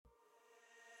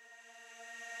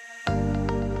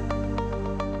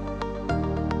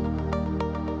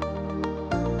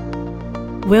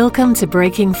Welcome to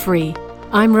Breaking Free.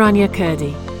 I'm Rania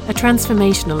Kurdi, a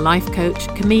transformational life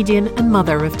coach, comedian and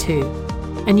mother of two.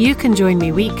 And you can join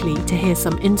me weekly to hear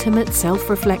some intimate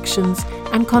self-reflections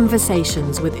and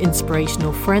conversations with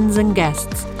inspirational friends and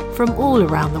guests from all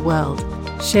around the world,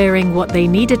 sharing what they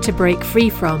needed to break free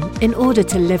from in order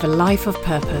to live a life of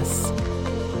purpose.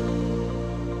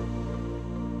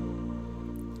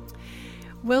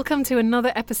 Welcome to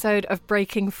another episode of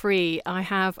Breaking Free. I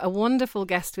have a wonderful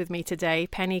guest with me today,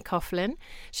 Penny Coughlin.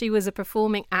 She was a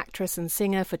performing actress and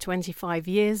singer for 25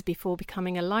 years before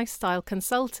becoming a lifestyle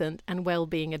consultant and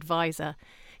well-being advisor.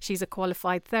 She's a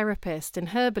qualified therapist in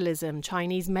herbalism,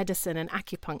 Chinese medicine and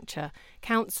acupuncture,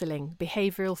 counselling,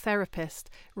 behavioural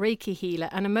therapist, Reiki healer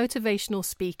and a motivational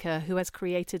speaker who has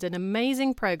created an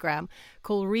amazing programme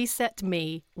called Reset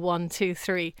Me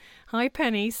 123. Hi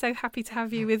Penny, so happy to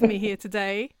have you with me here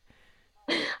today.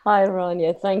 Hi,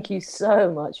 Rania. Thank you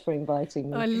so much for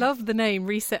inviting me. I love the name,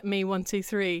 Reset Me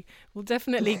 123. We'll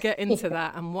definitely get into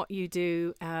that and what you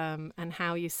do and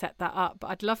how you set that up. But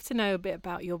I'd love to know a bit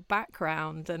about your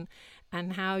background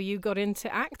and how you got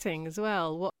into acting as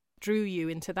well. What drew you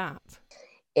into that?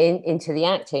 Into the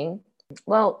acting?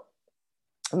 Well,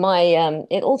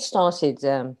 it all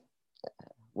started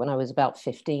when I was about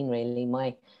 15, really.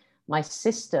 My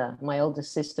sister, my older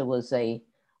sister, was a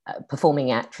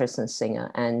performing actress and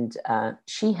singer, and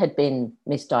she had been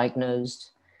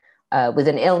misdiagnosed with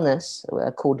an illness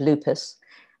called lupus,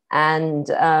 and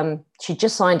she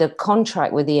just signed a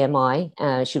contract with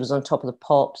EMI. She was on top of the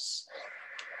pops.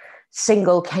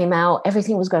 Single came out,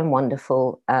 everything was going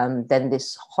wonderful. Then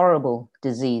this horrible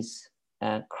disease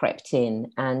crept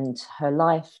in, and her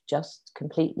life just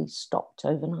completely stopped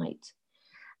overnight.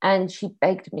 And she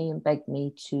begged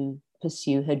me to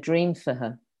pursue her dream for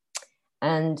her.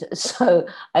 And so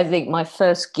I think my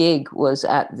first gig was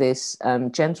at this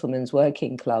gentleman's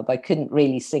working club. I couldn't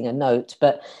really sing a note,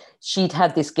 but she'd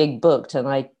had this gig booked and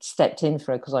I stepped in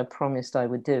for it because I promised I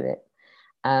would do it.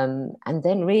 And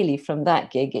then really from that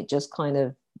gig, it just kind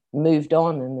of moved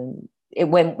on and it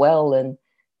went well. And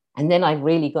then I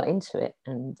really got into it.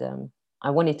 And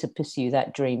I wanted to pursue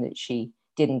that dream that she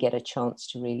didn't get a chance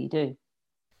to really do.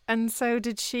 And so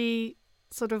did she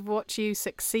sort of watch you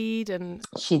succeed? And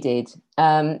she did.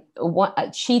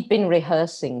 She'd been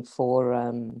rehearsing for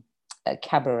a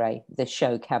Cabaret, the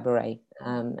show Cabaret,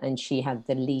 and she had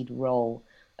the lead role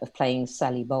of playing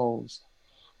Sally Bowles.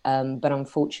 But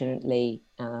unfortunately,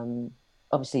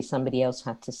 obviously somebody else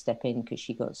had to step in because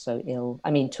she got so ill.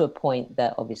 I mean, to a point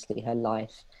that obviously her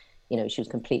life, she was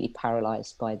completely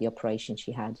paralyzed by the operation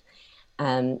she had.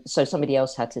 So somebody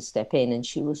else had to step in, and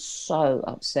she was so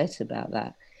upset about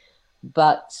that.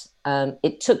 But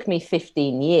it took me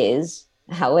 15 years.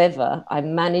 However, I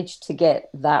managed to get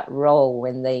that role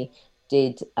when they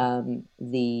did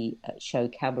the show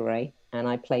Cabaret, and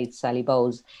I played Sally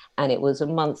Bowles. And it was a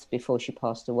month before she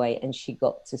passed away, and she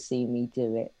got to see me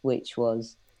do it, which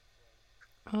was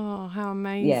how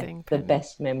amazing! The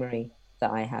best memory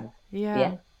that I have.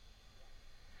 Yeah.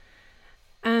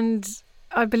 And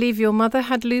I believe your mother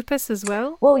had lupus as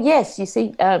well? Well, yes. You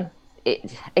see,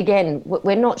 again,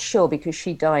 we're not sure because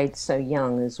she died so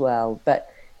young as well.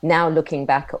 But now looking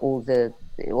back at all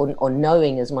or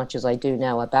knowing as much as I do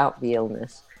now about the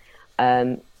illness,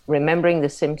 remembering the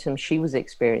symptoms she was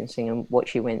experiencing and what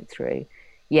she went through,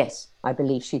 yes, I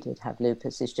believe she did have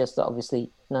lupus. It's just that obviously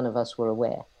none of us were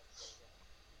aware.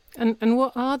 And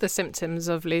what are the symptoms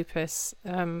of lupus?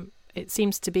 It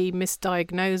seems to be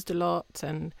misdiagnosed a lot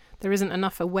and there isn't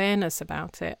enough awareness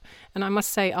about it. And I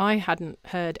must say, I hadn't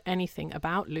heard anything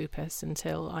about lupus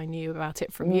until I knew about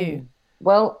it from you.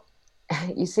 Well,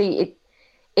 you see,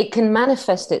 it can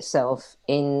manifest itself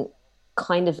in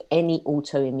kind of any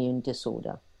autoimmune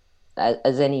disorder,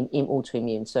 as any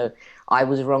autoimmune. So I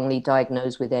was wrongly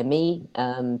diagnosed with ME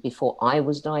before I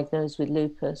was diagnosed with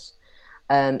lupus.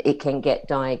 It can get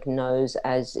diagnosed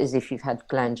as if you've had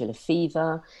glandular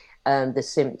fever. The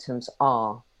symptoms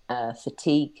are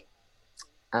fatigue,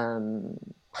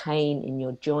 pain in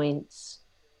your joints,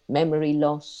 memory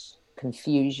loss,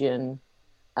 confusion,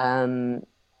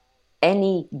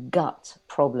 any gut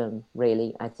problem,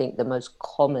 really. I think the most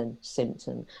common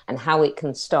symptom and how it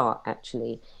can start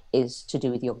actually is to do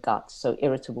with your gut. So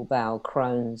irritable bowel,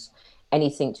 Crohn's,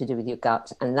 anything to do with your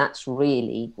gut. And that's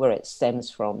really where it stems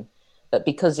from. But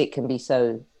because it can be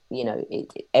so,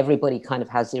 everybody kind of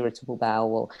has irritable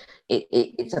bowel, or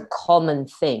it's a common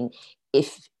thing.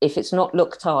 If it's not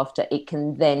looked after, it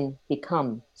can then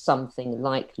become something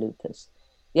like lupus.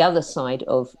 The other side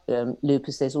of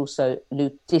lupus, there's also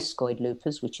discoid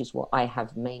lupus, which is what I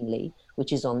have mainly,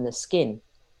 which is on the skin.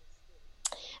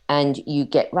 And you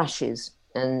get rashes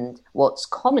And what's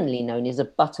commonly known is a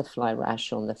butterfly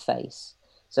rash on the face.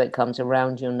 So it comes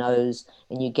around your nose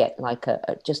and you get like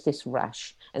just this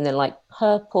rash. And they're like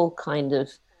purple kind of,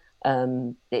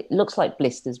 it looks like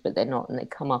blisters, but they're not. And they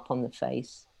come up on the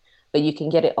face. But you can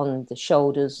get it on the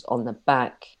shoulders, on the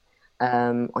back,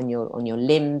 on your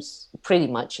limbs, pretty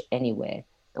much anywhere.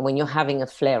 And when you're having a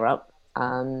flare up,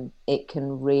 it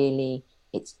can really,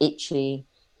 it's itchy,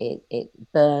 it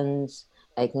burns,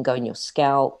 it can go in your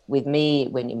scalp. With me,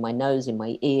 it went in my nose, in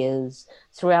my ears,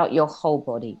 throughout your whole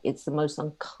body. It's the most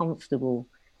uncomfortable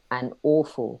and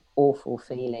awful, awful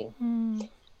feeling.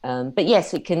 But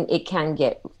yes, it can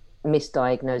get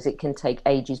misdiagnosed. It can take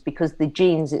ages because the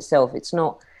genes itself, it's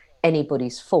not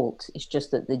anybody's fault. It's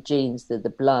just that the genes, the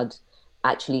blood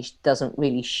actually doesn't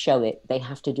really show it. They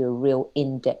have to do a real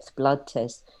in-depth blood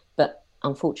test. But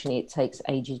unfortunately, it takes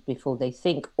ages before they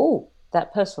think, oh,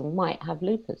 that person might have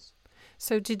lupus.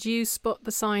 So did you spot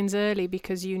the signs early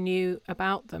because you knew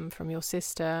about them from your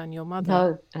sister and your mother?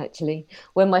 No, actually.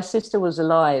 When my sister was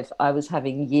alive, I was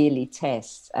having yearly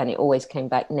tests and it always came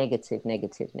back negative,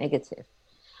 negative, negative.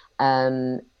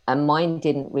 And mine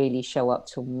didn't really show up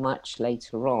till much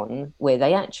later on, where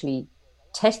they actually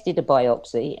tested a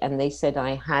biopsy and they said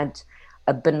I had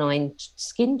a benign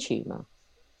skin tumor,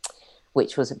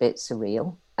 which was a bit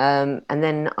surreal. And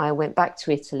then I went back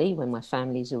to Italy, where my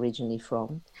family's originally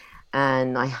from,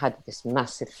 and I had this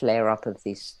massive flare up of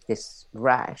this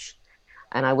rash.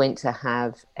 And I went to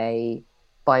have a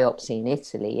biopsy in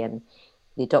Italy, and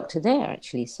the doctor there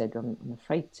actually said, I'm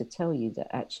afraid to tell you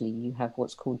that actually you have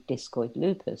what's called discoid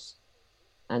lupus.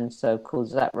 And so, of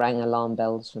course, that rang alarm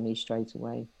bells for me straight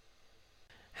away.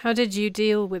 How did you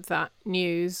deal with that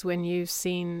news when you've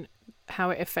seen how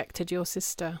it affected your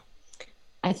sister?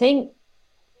 I think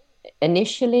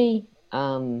initially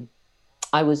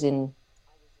I was in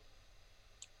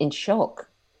shock,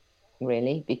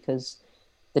 really, because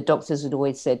the doctors had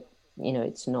always said,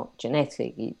 it's not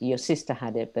genetic. Your sister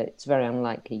had it, but it's very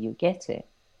unlikely you get it.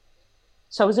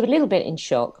 So I was a little bit in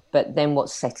shock, but then what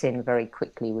set in very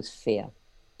quickly was fear.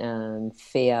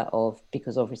 Fear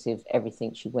because obviously of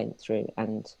everything she went through.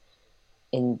 And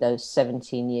in those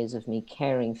 17 years of me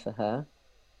caring for her,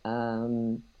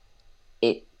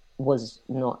 it was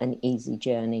not an easy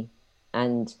journey.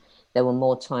 And there were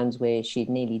more times where she'd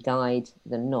nearly died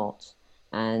than not.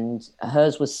 And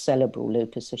hers was cerebral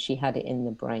lupus, so she had it in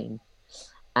the brain.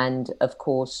 And of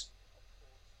course,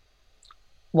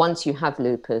 once you have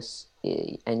lupus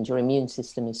and your immune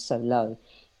system is so low,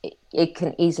 it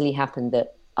can easily happen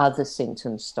that other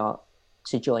symptoms start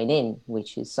to join in,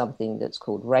 which is something that's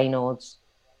called Raynaud's.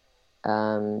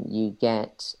 You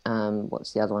get,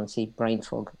 what's the other one? See, brain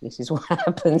fog. This is what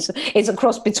happens. It's a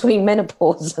cross between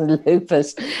menopause and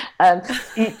lupus.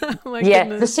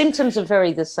 The symptoms are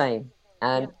very the same.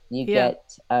 You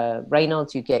get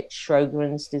Raynaud's, you get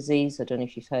Sjogren's disease. I don't know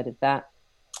if you've heard of that,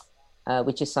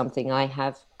 which is something I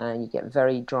have. You get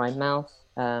very dry mouth,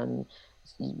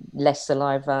 less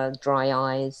saliva, dry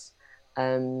eyes.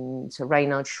 So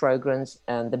Raynaud's, Sjogren's.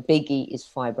 The biggie is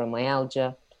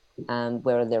fibromyalgia,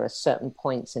 where there are certain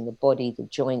points in the body, the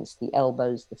joints, the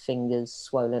elbows, the fingers,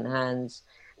 swollen hands,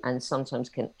 and sometimes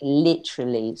can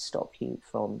literally stop you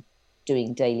from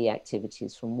doing daily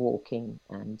activities, from walking,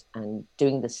 and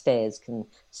doing the stairs can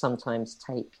sometimes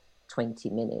take 20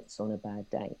 minutes on a bad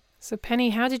day. So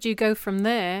Penny, how did you go from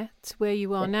there to where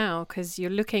you are now? Because you're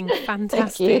looking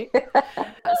fantastic.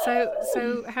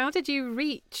 So how did you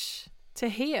reach to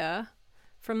here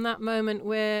from that moment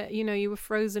where, you were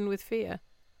frozen with fear?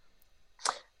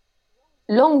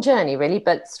 Long journey, really,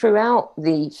 but throughout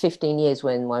the 15 years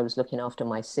when I was looking after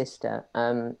my sister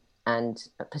and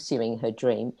pursuing her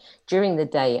dream, during the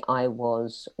day I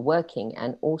was working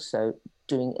and also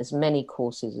doing as many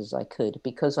courses as I could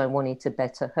because I wanted to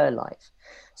better her life.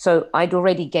 So I'd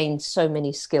already gained so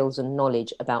many skills and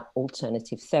knowledge about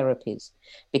alternative therapies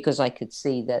because I could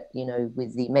see that,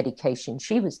 with the medication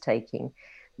she was taking,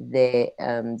 there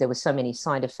were so many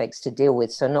side effects to deal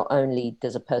with. So not only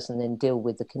does a person then deal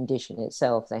with the condition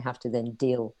itself, they have to then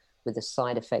deal with the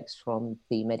side effects from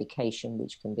the medication,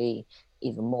 which can be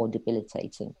even more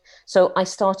debilitating. So I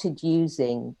started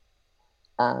using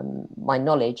my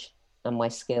knowledge and my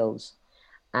skills,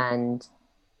 and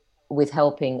with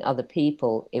helping other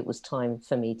people, it was time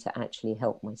for me to actually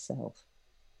help myself,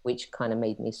 which kind of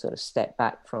made me sort of step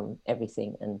back from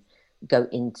everything and go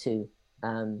into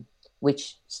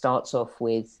which starts off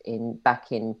with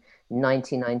back in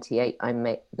 1998, I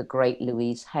met the great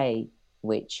Louise Hay,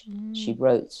 which she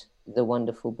wrote the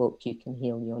wonderful book, You Can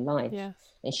Heal Your Life. Yes.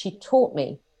 And she taught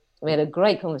me, we had a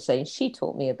great conversation. She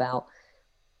taught me about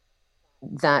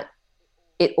that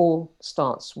it all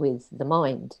starts with the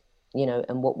mind, you know,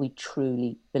 and what we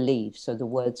truly believe. So the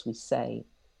words we say,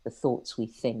 the thoughts we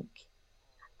think.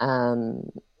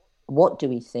 Um, what do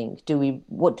we think?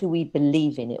 What do we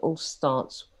believe in? It all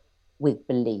starts with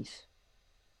belief.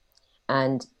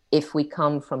 And if we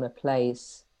come from a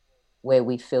place where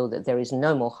we feel that there is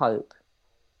no more hope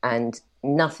and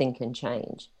nothing can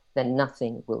change, then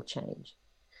nothing will change.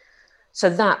 So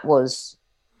that was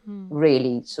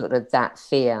really sort of, that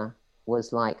fear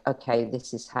was like, okay,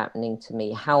 this is happening to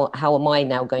me. How am I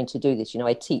now going to do this? You know,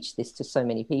 I teach this to so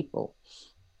many people.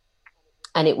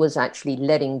 And it was actually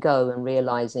letting go and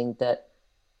realizing that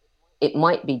it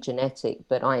might be genetic,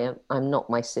 but I'm not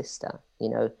my sister. You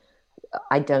know,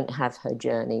 I don't have her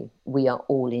journey. We are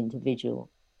all individual.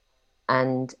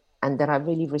 And that I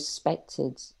really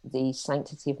respected the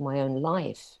sanctity of my own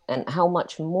life and how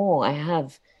much more I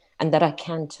have, and that I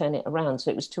can turn it around.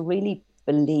 So it was to really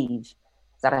believe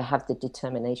that I have the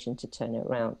determination to turn it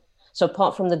around. So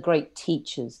apart from the great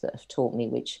teachers that have taught me,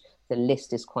 which the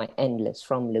list is quite endless,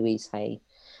 from Louise Hay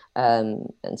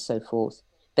and so forth,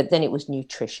 but then it was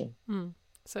nutrition.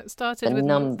 So it started with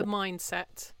the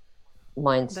mindset,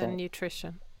 then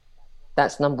nutrition.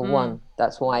 That's number one.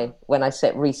 That's why when I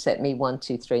said reset me 1,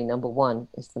 2, 3, number one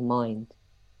is the mind.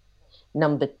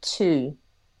 Number two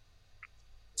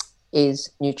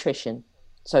is nutrition.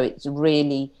 So it's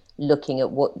really looking at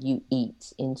what you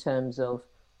eat in terms of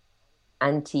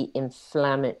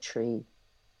anti-inflammatory,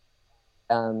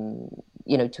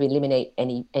 you know, to eliminate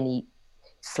any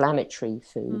inflammatory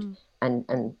food.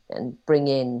 And bring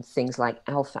in things like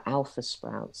alpha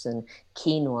sprouts and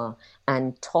quinoa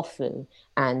and tofu,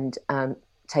 and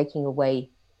taking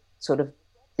away sort of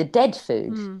the dead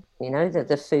food, you know,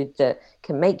 the food that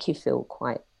can make you feel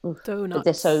quite, donuts. But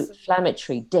they're so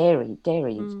inflammatory, dairy.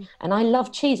 And I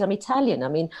love cheese. I'm Italian. I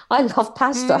mean, I love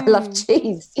pasta. I love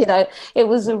cheese. You know, it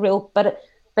was a real, but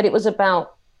it was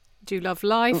about. Do you love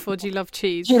life or do you love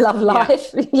cheese? Do you love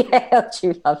life? Yeah. Do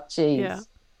you love cheese? Yeah.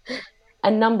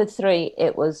 And number three,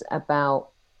 it was about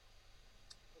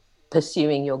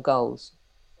pursuing your goals.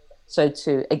 So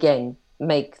to, again,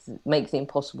 make the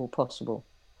impossible possible.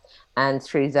 And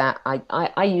through that,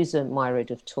 I use a myriad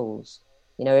of tools.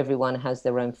 You know, everyone has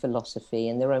their own philosophy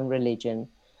and their own religion.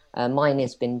 Mine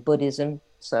has been Buddhism,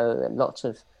 so lots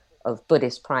of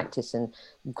Buddhist practice and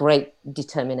great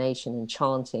determination and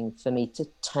chanting for me to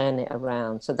turn it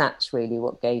around. So that's really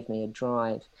what gave me a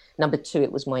drive. Number two,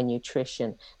 it was my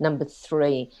nutrition. Number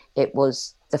three, it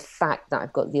was the fact that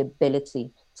I've got the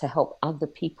ability to help other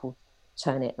people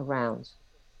turn it around,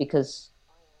 because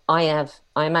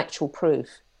I'm actual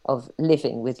proof of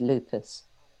living with lupus.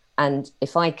 And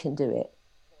if I can do it,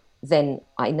 then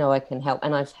I know I can help.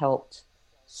 And I've helped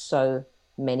so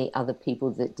many other people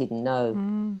that didn't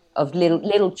know of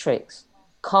little tricks.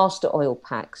 Castor oil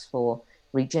packs for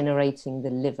regenerating the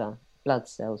liver blood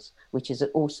cells, which is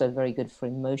also very good for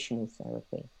emotional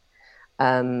therapy.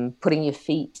 Putting your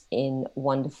feet in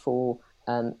wonderful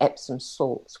Epsom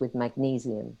salts with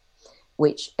magnesium,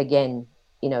 which again,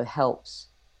 you know, helps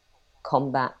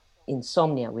combat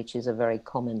insomnia, which is a very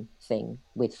common thing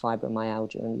with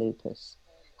fibromyalgia and lupus.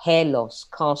 Hair loss,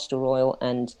 castor oil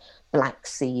and black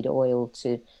seed oil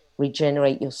to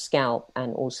regenerate your scalp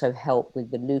and also help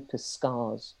with the lupus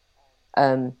scars.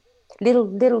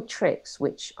 Little tricks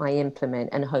which I implement,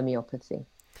 and homeopathy.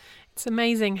 It's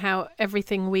amazing how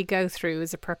everything we go through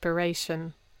is a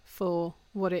preparation for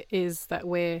what it is that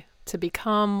we're to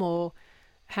become, or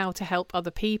how to help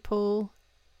other people.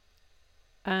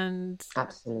 And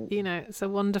absolutely, you know, it's a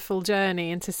wonderful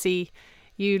journey, and to see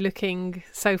you looking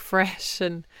so fresh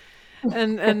and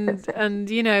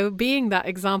you know, being that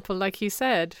example, like you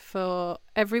said, for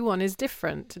everyone is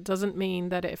different. It doesn't mean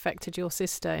that it affected your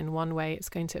sister in one way, it's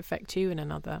going to affect you in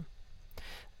another.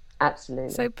 Absolutely.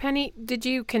 So Penny, did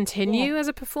you continue as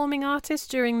a performing artist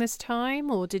during this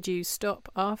time, or did you stop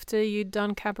after you'd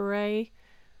done cabaret?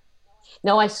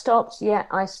 No, I stopped. Yeah,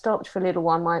 I stopped for a little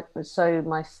while.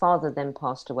 My father then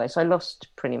passed away, so I lost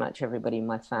pretty much everybody in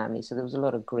my family. So there was a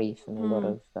lot of grief and a lot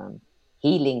of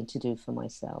healing to do for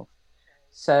myself.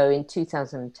 So in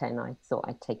 2010, I thought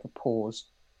I'd take a pause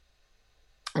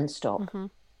and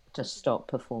just stop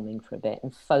performing for a bit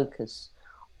and focus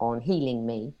on healing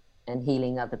me and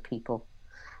healing other people.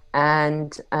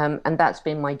 And that's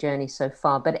been my journey so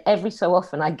far. But every so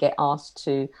often I get asked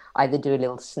to either do a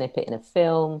little snippet in a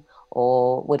film,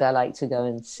 or would I like to go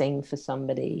and sing for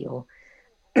somebody, or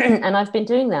and I've been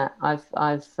doing that. I've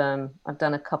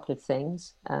done a couple of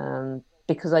things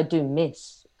because I do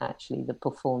miss actually the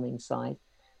performing side,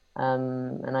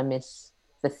 and I miss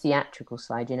the theatrical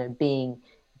side. You know, being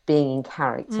being in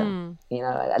character.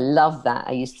 I love that.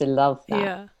 I used to love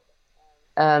that.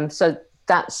 So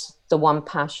that's the one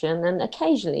passion, and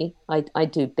occasionally I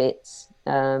do bits,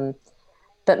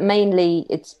 but mainly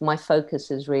my focus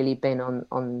has really been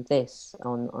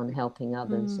on helping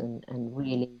others, and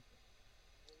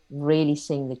really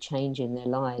seeing the change in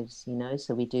their lives.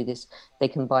 So we do this. They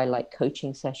can buy like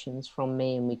coaching sessions from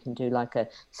me, and we can do like a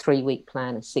 3-week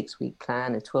plan, a 6-week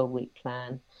plan, a 12-week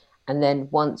plan, and then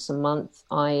once a month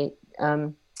I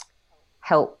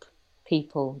help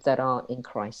people that are in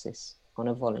crisis on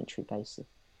a voluntary basis.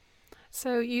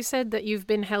 So you said that you've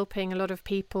been helping a lot of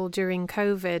people during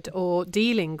COVID or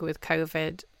dealing with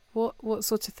COVID. What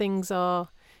sort of things are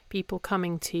people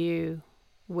coming to you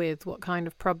with? What kind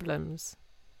of problems?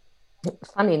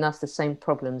 Funny enough, the same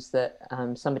problems that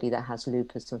somebody that has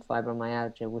lupus and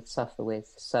fibromyalgia would suffer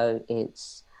with. So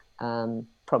it's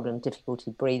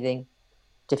difficulty breathing,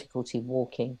 difficulty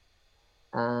walking,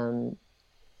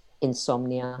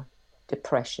 insomnia,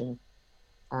 depression,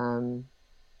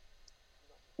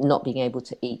 not being able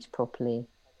to eat properly,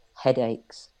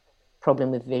 headaches, problem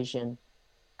with vision,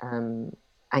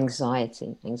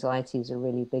 anxiety. Anxiety is a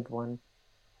really big one.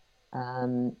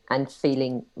 And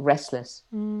feeling restless,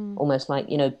 almost like,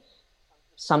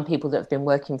 some people that have been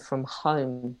working from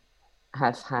home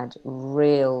have had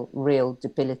real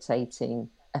debilitating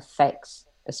effects,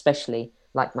 especially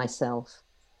like myself.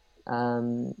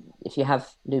 If you have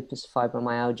lupus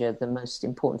fibromyalgia, the most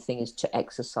important thing is to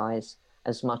exercise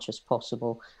as much as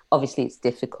possible. Obviously, it's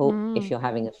difficult if you're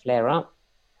having a flare-up.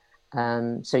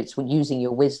 So it's using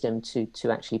your wisdom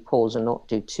to actually pause and not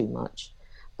do too much.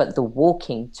 But the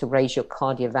walking to raise your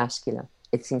cardiovascular,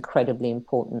 it's incredibly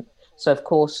important. So, of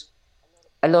course,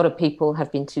 a lot of people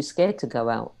have been too scared to go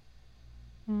out.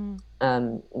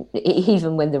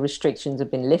 Even when the restrictions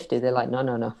have been lifted, they're like,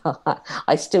 no,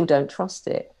 I still don't trust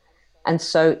it. And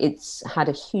so it's had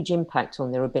a huge impact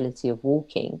on their ability of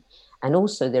walking, and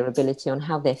also their ability on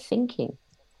how they're thinking.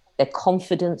 Their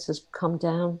confidence has come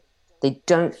down. They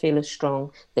don't feel as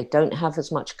strong. They don't have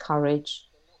as much courage.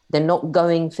 They're not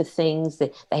going for things.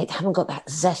 They haven't got that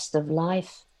zest of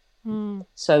life.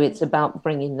 So it's about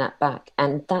bringing that back.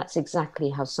 And that's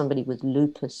exactly how somebody with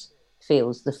lupus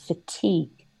feels. The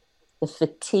fatigue,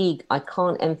 I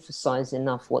can't emphasize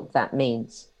enough what that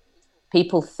means.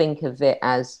 People think of it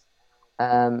as,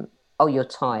 oh, you're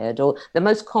tired. Or the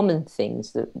most common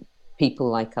things that people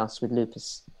like us with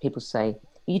lupus, people say,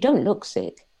 you don't look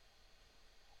sick.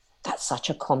 That's such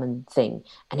a common thing.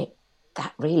 And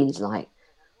that really is like,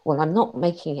 well, I'm not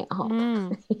making it up.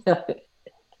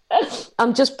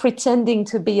 I'm just pretending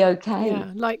to be okay.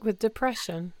 Yeah, like with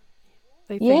depression.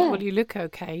 They think, well, you look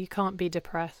okay. You can't be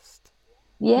depressed.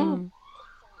 Yeah.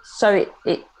 So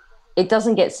it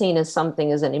doesn't get seen as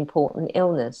something as an important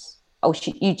illness. Oh,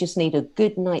 you just need a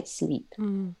good night's sleep.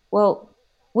 Well,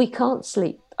 we can't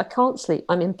sleep. I can't sleep.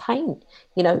 I'm in pain.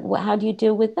 How do you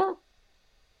deal with that?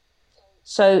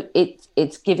 So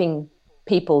it's giving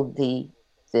people the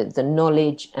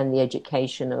knowledge and the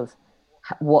education of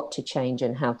what to change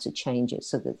and how to change it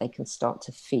so that they can start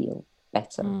to feel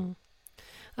better.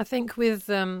 I think with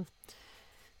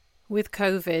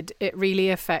COVID, it really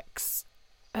affects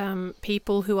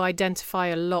people who identify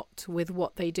a lot with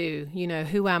what they do.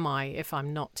 Who am I if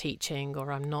I'm not teaching,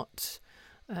 or I'm not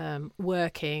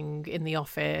working in the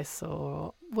office,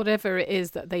 or whatever it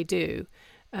is that they do.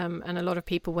 And a lot of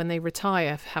people, when they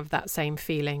retire, have that same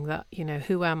feeling that,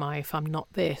 who am I if I'm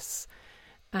not this?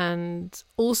 And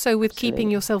also with keeping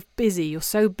yourself busy, you're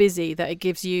so busy that it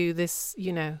gives you this,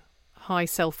 high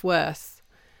self-worth,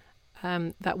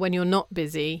 that when you're not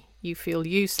busy, you feel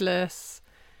useless.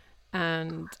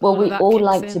 And we all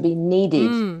like to be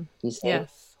needed, you see.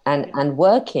 Yes. And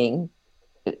working,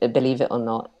 believe it or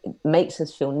not, it makes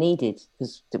us feel needed,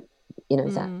 because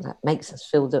that makes us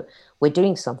feel that we're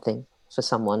doing something for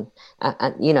someone,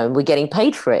 and we're getting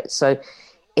paid for it. So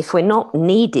if we're not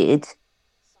needed,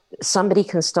 somebody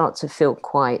can start to feel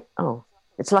quite,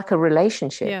 it's like a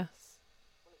relationship. Yes.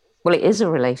 Well, it is a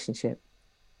relationship.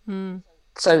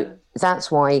 So that's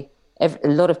why a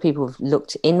lot of people have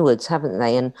looked inwards, haven't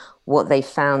they? And what they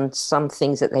found, some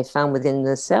things that they found within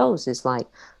themselves is like,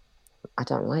 I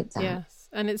don't like that. Yes.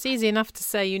 And it's easy enough to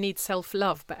say you need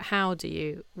self-love, but how do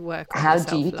you work on How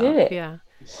self-love? do you do it? Yeah.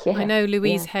 I know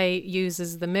Louise Hay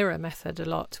uses the mirror method a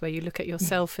lot, where you look at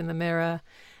yourself in the mirror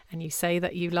and you say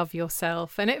that you love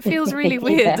yourself. And it feels really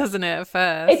weird, doesn't it, at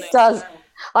first? It does.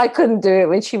 I couldn't do it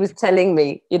when she was telling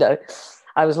me,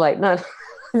 I was like, no,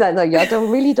 I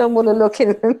really don't want to look in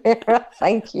the mirror.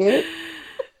 Thank you.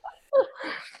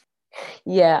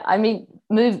 Yeah, I mean,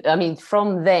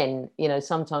 from then,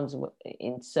 sometimes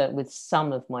with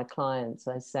some of my clients,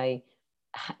 I say,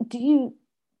 do you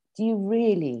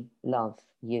really love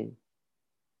you?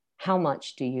 How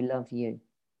much do you love you?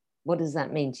 What does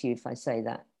that mean to you if I say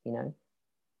that?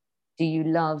 Do you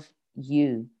love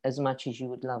you as much as you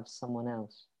would love someone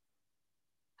else?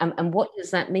 And what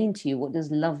does that mean to you? What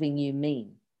does loving you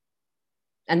mean?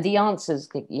 And the answers,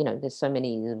 there's so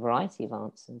many, a variety of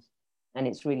answers, and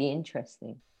it's really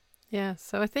interesting. Yeah,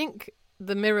 so I think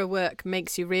the mirror work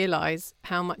makes you realise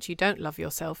how much you don't love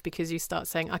yourself, because you start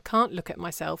saying, I can't look at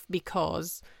myself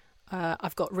because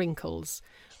I've got wrinkles,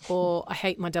 or I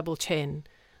hate my double chin,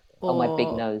 or my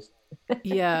big nose.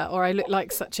 Yeah, or I look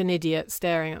like such an idiot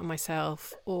staring at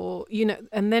myself, or,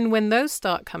 and then when those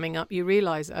start coming up, you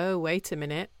realise, oh, wait a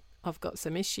minute, I've got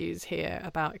some issues here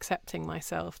about accepting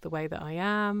myself the way that I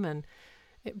am, and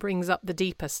it brings up the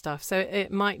deeper stuff. So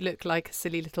it might look like a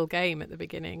silly little game at the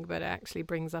beginning, but it actually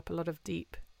brings up a lot of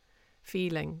deep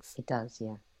feelings. It does,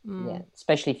 yeah. Yeah,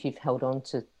 especially if you've held on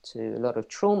to a lot of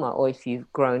trauma, or if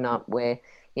you've grown up where,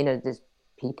 there's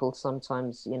people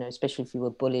sometimes, especially if you were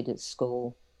bullied at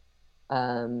school,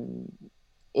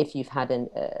 if you've had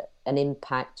an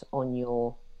impact on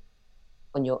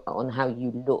how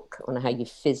you look, on how you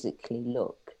physically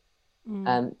look,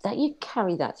 that you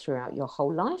carry that throughout your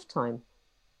whole lifetime,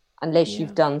 unless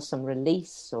you've done some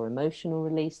release or emotional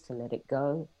release to let it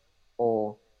go,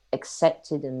 or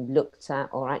accepted and looked at,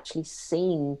 or actually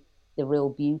seen the real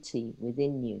beauty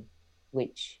within you,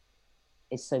 which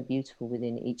is so beautiful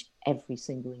within every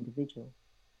single individual.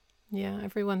 Yeah,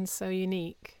 everyone's so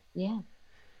unique. Yeah.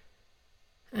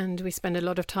 And we spend a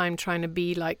lot of time trying to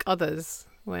be like others,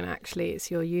 when actually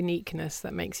it's your uniqueness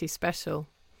that makes you special.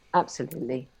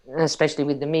 Absolutely. Especially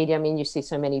with the media. I mean, you see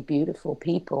so many beautiful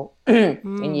people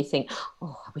and you think,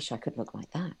 oh, I wish I could look like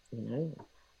that,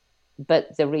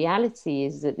 But the reality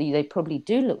is that they probably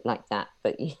do look like that,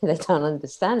 but they don't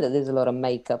understand that there's a lot of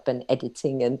makeup and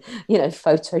editing and,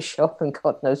 Photoshop and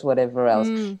God knows whatever else.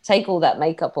 Take all that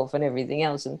makeup off and everything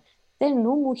else, and they're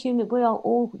normal human. We are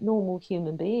all normal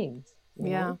human beings.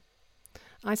 Yeah.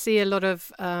 I see a lot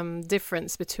of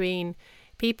difference between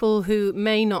people who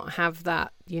may not have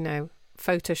that,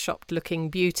 photoshopped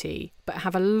looking beauty, but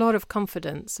have a lot of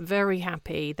confidence, very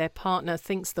happy. Their partner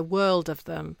thinks the world of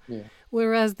them. Yeah.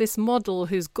 Whereas this model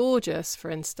who's gorgeous,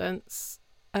 for instance,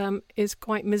 is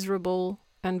quite miserable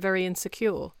and very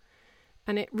insecure.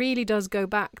 And it really does go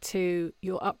back to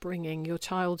your upbringing, your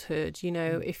childhood.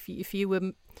 If you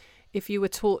were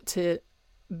taught to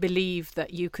believe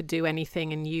that you could do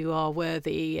anything and you are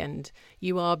worthy and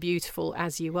you are beautiful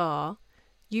as you are,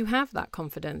 you have that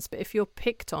confidence. But if you're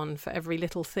picked on for every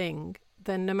little thing,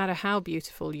 then no matter how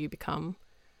beautiful you become,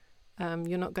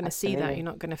 you're not going to see that, you're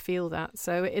not going to feel that.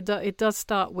 So it does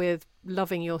start with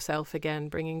loving yourself again,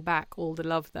 bringing back all the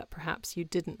love that perhaps you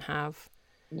didn't have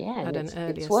at an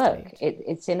earlier it's work. stage.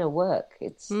 It's inner work.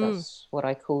 That's what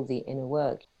I call the inner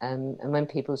work. And when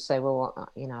people say, well,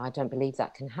 I don't believe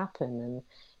that can happen, and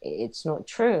it's not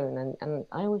true, and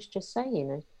I always just say,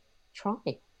 try.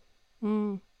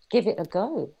 Give it a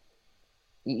go.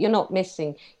 You're not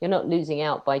losing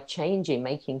out by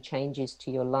making changes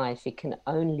to your life. It can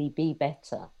only be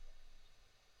better,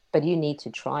 but you need to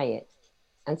try it.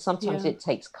 And sometimes it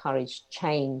takes courage.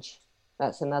 Change,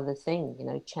 that's another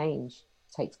thing, change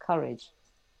takes courage.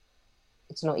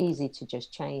 It's not easy to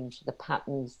just change the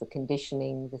patterns, the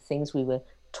conditioning, the things we were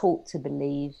taught to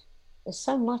believe. There's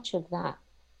so much of that,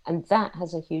 and that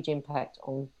has a huge impact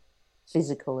on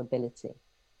physical ability.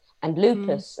 And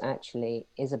lupus actually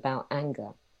is about anger.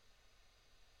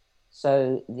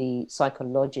 So the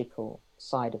psychological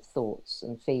side of thoughts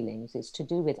and feelings is to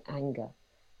do with anger.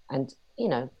 And,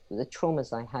 the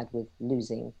traumas I had with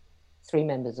losing 3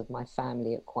 members of my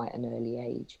family at quite an early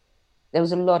age, there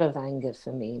was a lot of anger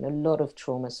for me and a lot of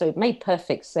trauma. So it made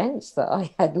perfect sense that I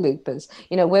had lupus.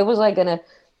 Where was I going to,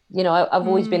 I've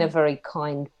always been a very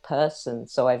kind person.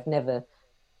 So I've never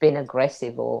been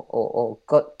aggressive or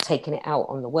got taken it out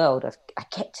on the world. I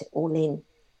kept it all in.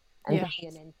 And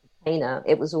being an entertainer,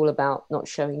 it was all about not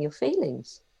showing your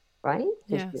feelings, right?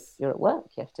 Yes. You're at work,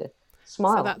 you have to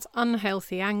smile. So that's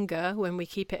unhealthy anger when we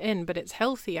keep it in, but it's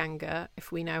healthy anger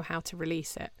if we know how to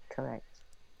release it. Correct.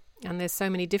 And there's so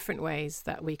many different ways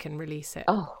that we can release it,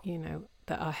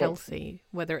 that are healthy,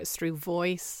 whether it's through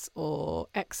voice or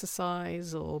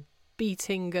exercise or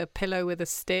beating a pillow with a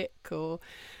stick or,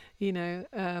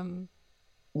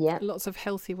 lots of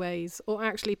healthy ways, or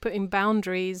actually putting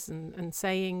boundaries and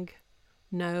saying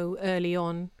no early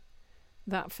on.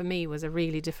 That for me was a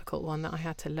really difficult one that I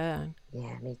had to learn.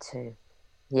 Yeah, me too.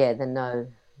 Yeah, the no.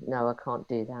 no, I can't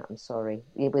do that. I'm sorry.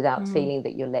 Without feeling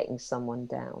that you're letting someone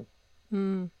down.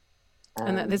 And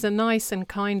that there's a nice and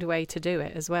kind way to do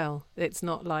it as well. It's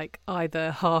not like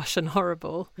either harsh and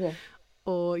horrible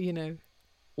or,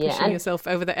 pushing yourself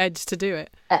over the edge to do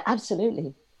it.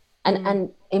 Absolutely.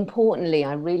 And importantly,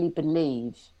 I really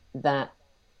believe that,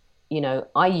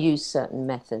 I use certain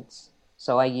methods.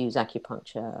 So I use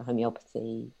acupuncture,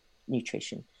 homeopathy,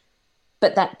 nutrition.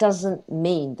 But that doesn't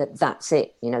mean that that's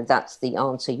it. That's the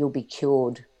answer. You'll be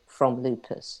cured from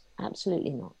lupus. Absolutely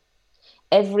not.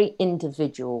 Every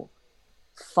individual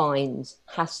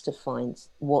has to find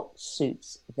what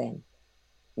suits them,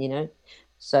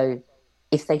 So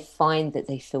if they find that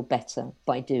they feel better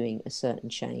by doing a certain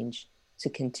change, to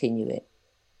continue it.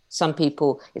 Some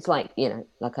people, it's like,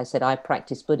 like I said, I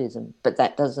practice Buddhism, but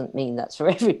that doesn't mean that's for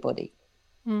everybody.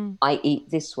 I eat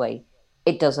this way.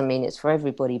 It doesn't mean it's for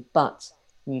everybody, but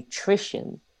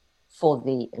nutrition for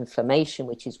the inflammation,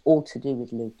 which is all to do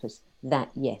with lupus,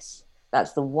 yes,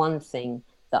 that's the one thing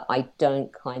that I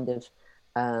don't kind of,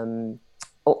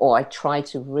 or I try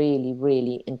to really,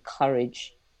 really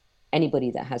encourage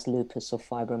anybody that has lupus or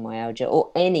fibromyalgia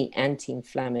or any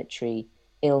anti-inflammatory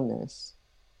illness,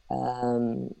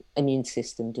 immune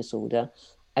system disorder.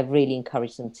 I really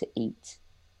encourage them to eat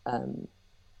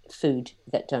food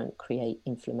that don't create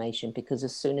inflammation, because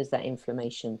as soon as that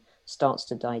inflammation starts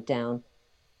to die down,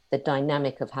 the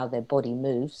dynamic of how their body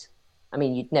moves, I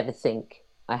mean, you'd never think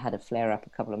I had a flare up a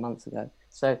couple of months ago.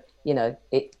 So,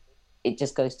 it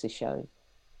just goes to show.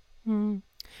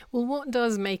 Well, what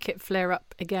does make it flare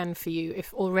up again for you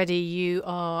if already you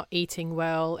are eating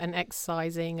well and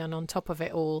exercising and on top of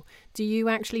it all? Do you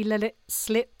actually let it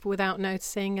slip without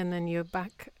noticing and then you're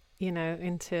back,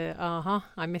 into,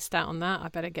 I missed out on that, I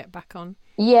better get back on?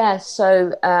 Yeah,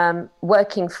 so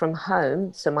working from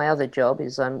home. So my other job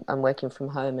is I'm working from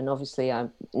home, and obviously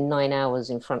I'm 9 hours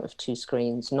in front of two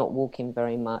screens, not walking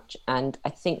very much. And I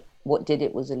think what did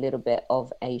it was a little bit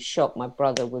of a shock. My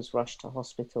brother was rushed to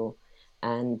hospital,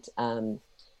 and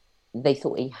they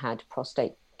thought he had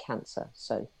prostate cancer.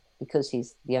 So because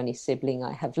he's the only sibling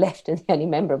I have left and the only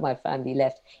member of my family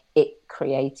left, it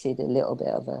created a little bit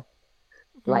of a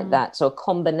like that. So a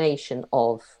combination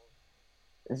of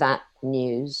that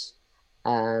news.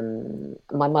 My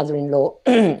mother-in-law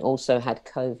also had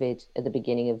COVID at the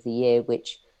beginning of the year,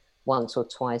 which once or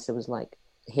twice there was like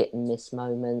hit and miss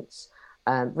moments,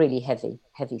 really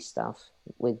heavy stuff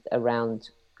with around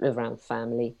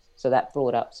family. So that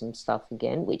brought up some stuff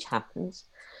again, which happens.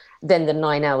 Then the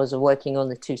 9 hours of working on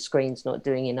the two screens, not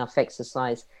doing enough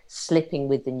exercise, slipping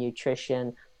with the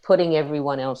nutrition, putting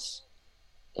everyone else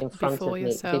in front of me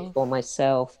before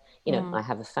myself. I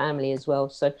have a family as well.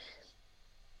 So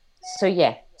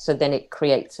yeah. So then it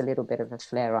creates a little bit of a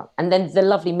flare up. And then the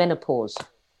lovely menopause.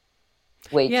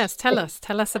 Yes, tell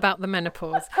us about the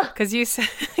menopause, because you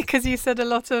said a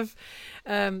lot of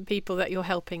people that you're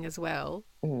helping as well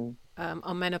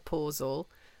are menopausal.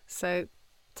 So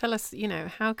tell us,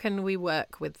 how can we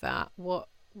work with that? What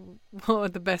are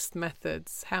the best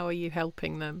methods? How are you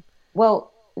helping them?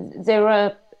 Well, there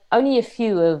are only a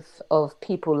few of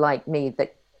people like me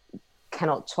that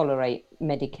cannot tolerate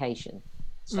medication.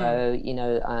 So,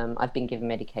 I've been given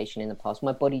medication in the past.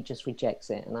 My body just rejects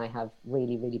it, and I have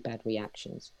really, really bad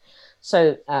reactions.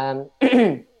 So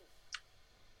I've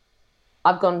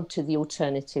gone to the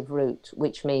alternative route,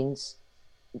 which means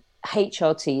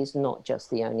HRT is not just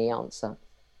the only answer,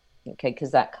 okay,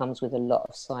 because that comes with a lot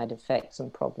of side effects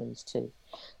and problems too.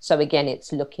 So again,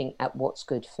 it's looking at what's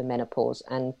good for menopause.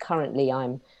 And currently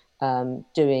I'm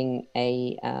doing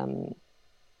a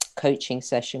coaching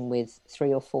session with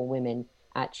 3 or 4 women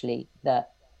actually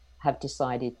that have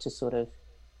decided to sort of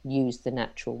use the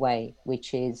natural way,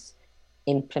 which is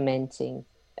implementing,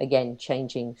 again,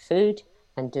 changing food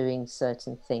and doing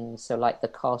certain things. So like the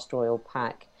castor oil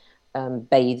pack,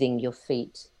 bathing your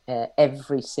feet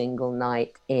every single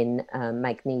night in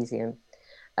magnesium,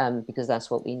 because that's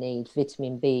what we need.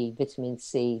 Vitamin B, vitamin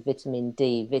C, vitamin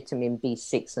D, vitamin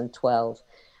B6 and 12,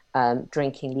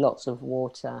 drinking lots of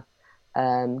water,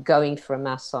 going for a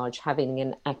massage, having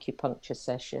an acupuncture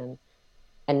session,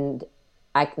 and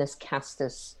Agnus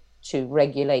Castus to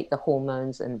regulate the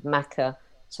hormones, and maca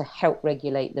to help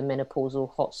regulate the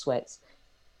menopausal hot sweats.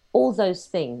 All those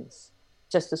things,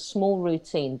 just a small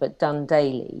routine, but done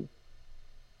daily,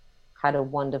 had a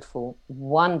wonderful,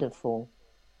 wonderful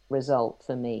result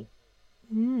for me.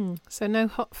 So no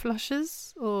hot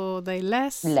flushes, or are they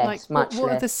less? Much what less.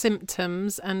 Are the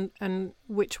symptoms, and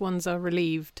which ones are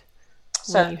relieved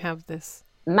when you have this?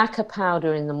 Maca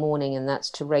powder in the morning, and that's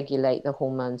to regulate the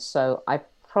hormones. So I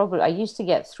used to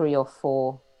get 3 or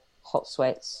 4 hot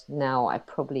sweats. Now I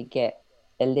probably get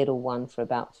a little one for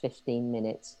about 15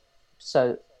 minutes.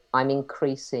 So I'm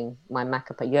increasing my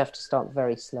macapa. You have to start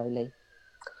very slowly.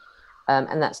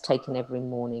 And that's taken every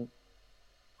morning.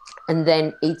 And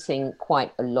then eating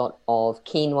quite a lot of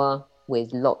quinoa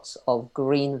with lots of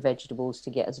green vegetables to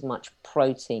get as much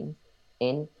protein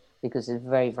in, because it's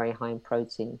very, very high in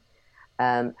protein.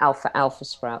 Alpha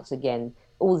sprouts, again,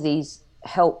 all these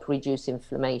help reduce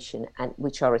inflammation, and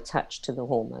which are attached to the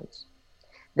hormones.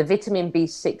 The vitamin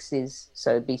B6s,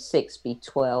 so B6,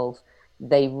 B12,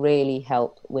 they really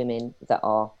help women that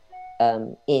are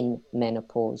in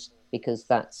menopause, because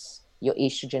that's your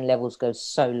estrogen levels go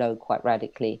so low quite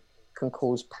radically, can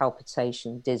cause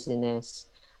palpitation, dizziness,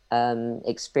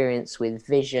 experience with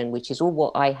vision, which is all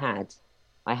what I had.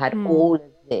 I had all of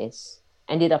this,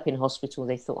 ended up in hospital.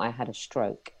 They thought I had a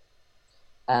stroke,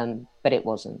 but it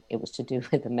wasn't. It was to do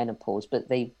with the menopause, but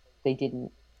they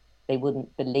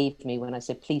wouldn't believe me when I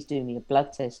said, please do me a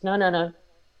blood test. No,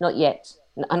 not yet.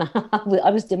 And I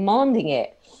was demanding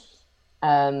it.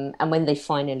 And when they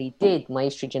finally did, my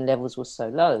estrogen levels were so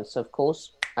low. So, of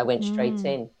course, I went straight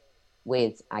in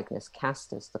with Agnus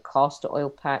Castus, the castor oil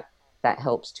pack that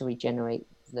helps to regenerate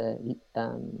the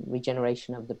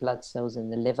regeneration of the blood cells in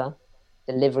the liver.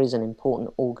 The liver is an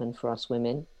important organ for us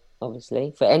women,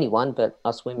 obviously, for anyone, but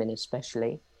us women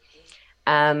especially.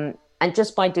 And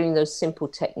just by doing those simple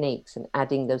techniques and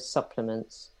adding those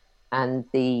supplements and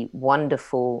the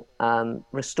wonderful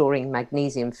restoring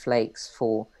magnesium flakes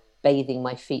for bathing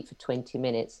my feet for 20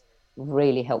 minutes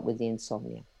really helped with the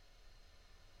insomnia.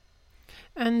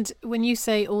 And when you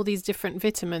say all these different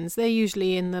vitamins, they're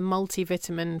usually in the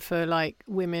multivitamin for like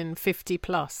women 50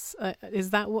 plus. Is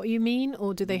that what you mean?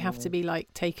 Or do they have to be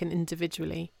like taken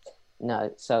individually?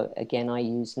 No. So again, I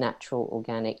use natural,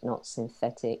 organic, not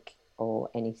synthetic or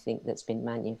anything that's been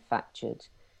manufactured.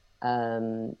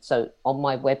 So on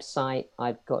my website,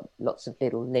 I've got lots of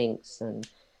little links, and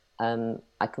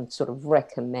I can sort of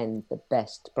recommend the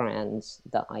best brands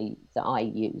that I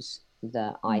use,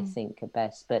 that I think are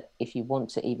best. But if you want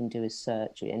to even do a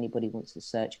search, or anybody wants to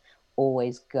search,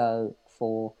 always go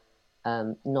for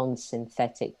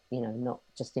non-synthetic, not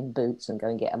just in Boots and go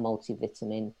and get a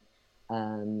multivitamin.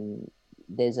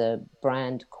 There's a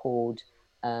brand called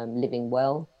Living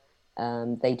Well.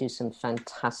 They do some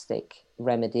fantastic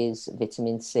remedies,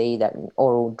 vitamin C, that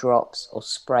oral drops or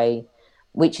spray,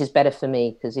 which is better for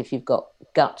me, because if you've got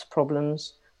gut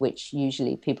problems, which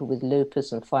usually people with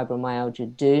lupus and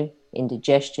fibromyalgia do,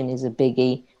 indigestion is a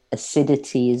biggie,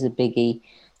 acidity is a biggie.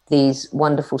 These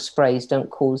wonderful sprays don't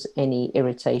cause any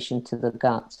irritation to the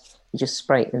gut. You just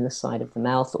spray it in the side of the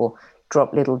mouth or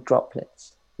drop little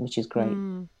droplets, which is great.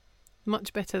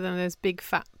 Much better than those big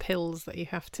fat pills that you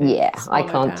have to I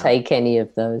can't take any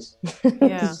of those.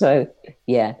 Yeah. So,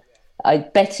 yeah.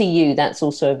 Better You, that's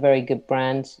also a very good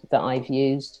brand that I've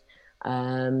used.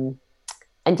 And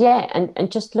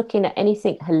just looking at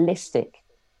anything holistic,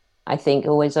 I think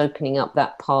always opening up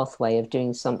that pathway of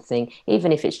doing something,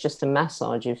 even if it's just a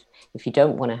massage, if you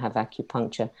don't want to have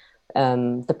acupuncture.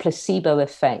 The placebo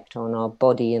effect on our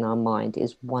body and our mind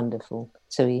is wonderful.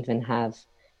 To even have,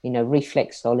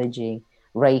 reflexology,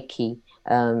 Reiki,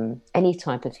 any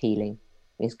type of healing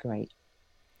is great.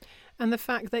 And the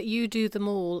fact that you do them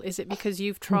all, is it because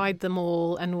you've tried them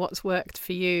all and what's worked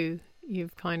for you,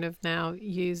 you've kind of now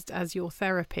used as your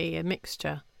therapy, a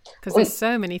mixture? Because there's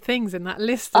so many things in that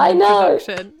list of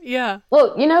introduction. Yeah.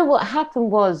 Well, what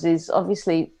happened is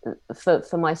obviously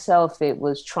for myself, it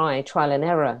was trial and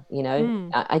error.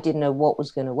 I didn't know what was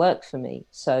going to work for me.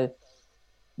 So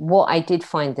what I did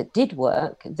find that did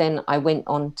work, then I went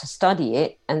on to study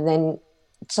it, and then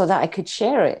so that I could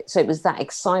share it. So it was that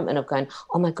excitement of going,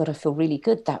 oh my God, I feel really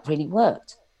good. That really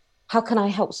worked. How can I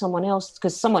help someone else?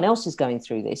 Because someone else is going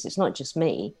through this. It's not just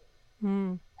me.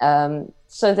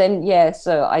 So then,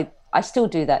 so I still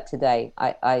do that today.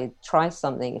 I try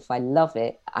something. If I love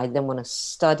it, I then want to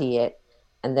study it,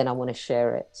 and then I want to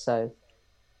share it. So,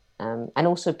 and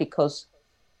also because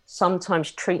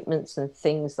sometimes treatments and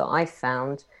things that I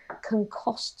found can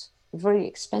cost very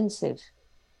expensive.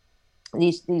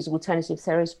 These alternative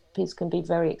therapies can be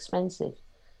very expensive.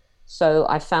 So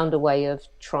I found a way of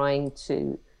trying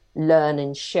to learn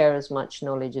and share as much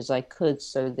knowledge as I could,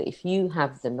 so that if you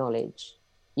have the knowledge,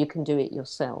 you can do it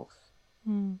yourself.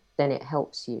 Then it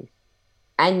helps you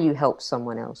and you help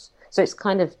someone else. So it's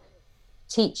kind of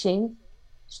teaching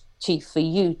for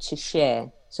you to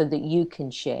share so that you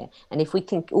can share. And if we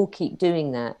can all keep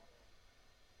doing that,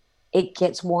 it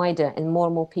gets wider and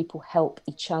more people help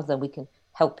each other. We can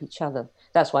help each other.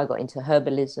 That's why I got into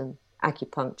herbalism,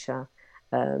 acupuncture,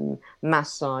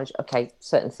 massage. Okay,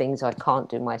 certain things I can't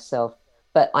do myself,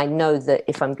 but I know that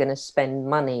if I'm going to spend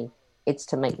money it's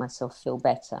to make myself feel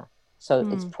better. So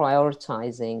it's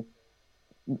prioritizing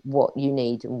what you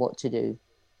need and what to do.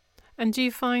 And do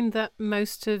you find that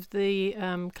most of the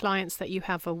clients that you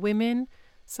have are women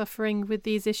suffering with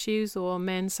these issues, or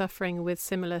men suffering with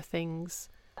similar things?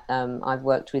 I've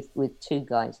worked with 2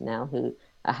 guys now who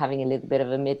are having a little bit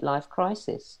of a midlife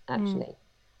crisis, actually,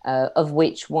 of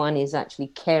which one is actually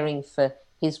caring for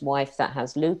his wife that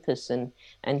has lupus, and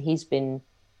he's been,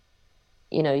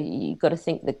 you know, you've got to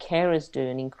think the carers do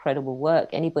an incredible work.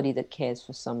 Anybody that cares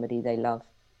for somebody they love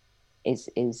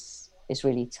is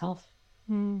really tough.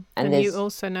 And you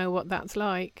also know what that's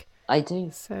like. I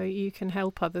do. So you can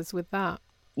help others with that.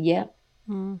 Yeah.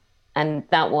 And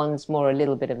that one's more a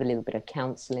little bit of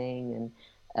counselling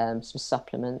and some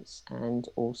supplements, and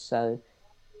also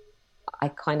I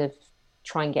kind of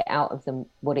try and get out of them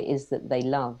what it is that they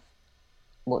love,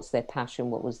 what's their passion,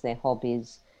 what was their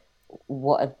hobbies,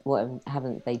 what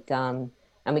haven't they done,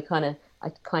 and I kind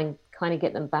of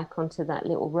get them back onto that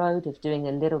little road of doing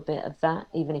a little bit of that,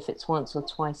 even if it's once or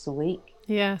twice a week.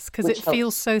 Yes, because it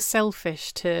feels so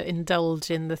selfish to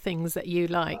indulge in the things that you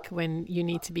like when you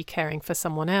need to be caring for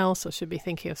someone else or should be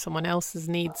thinking of someone else's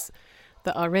needs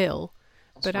that are ill.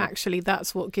 But actually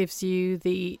that's what gives you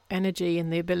the energy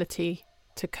and the ability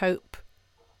to cope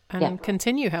and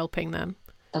continue helping them.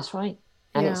 That's right.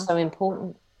 And it's so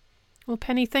important. Well,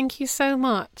 Penny, thank you so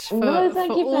much for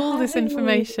all this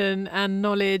information and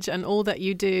knowledge and all that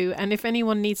you do. And if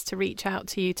anyone needs to reach out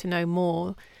to you to know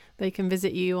more, they can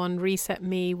visit you on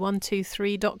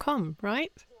resetme123.com,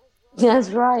 right? That's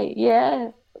right,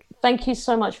 yeah. Thank you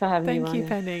so much for having me. Thank you,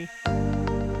 Penny.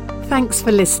 Thanks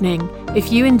for listening.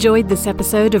 If you enjoyed this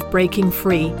episode of Breaking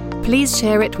Free, please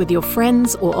share it with your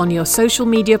friends or on your social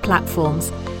media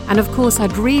platforms. And of course,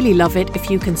 I'd really love it if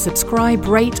you can subscribe,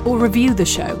 rate or review the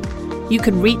show. You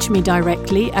can reach me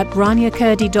directly at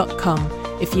raniakurdi.com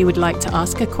if you would like to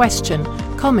ask a question,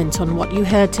 comment on what you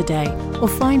heard today, or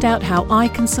find out how I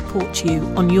can support you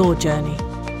on your journey.